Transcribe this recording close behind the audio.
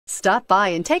Stop by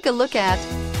and take a look at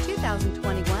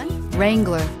 2021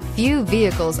 Wrangler. Few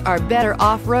vehicles are better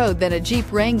off-road than a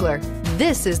Jeep Wrangler.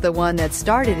 This is the one that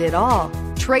started it all.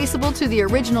 Traceable to the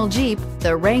original Jeep,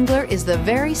 the Wrangler is the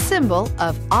very symbol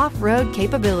of off-road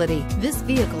capability. This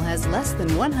vehicle has less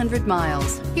than 100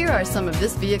 miles. Here are some of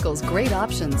this vehicle's great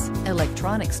options: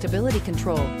 electronic stability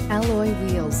control, alloy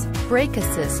wheels, brake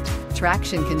assist,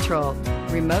 traction control,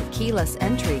 remote keyless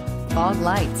entry, fog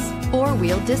lights,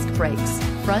 four-wheel disc brakes,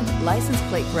 front license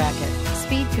plate bracket,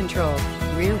 speed control,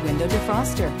 rear window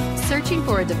defroster. Searching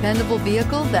for a dependable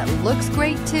vehicle that looks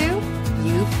great too?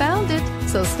 You found it,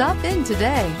 so stop in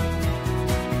today.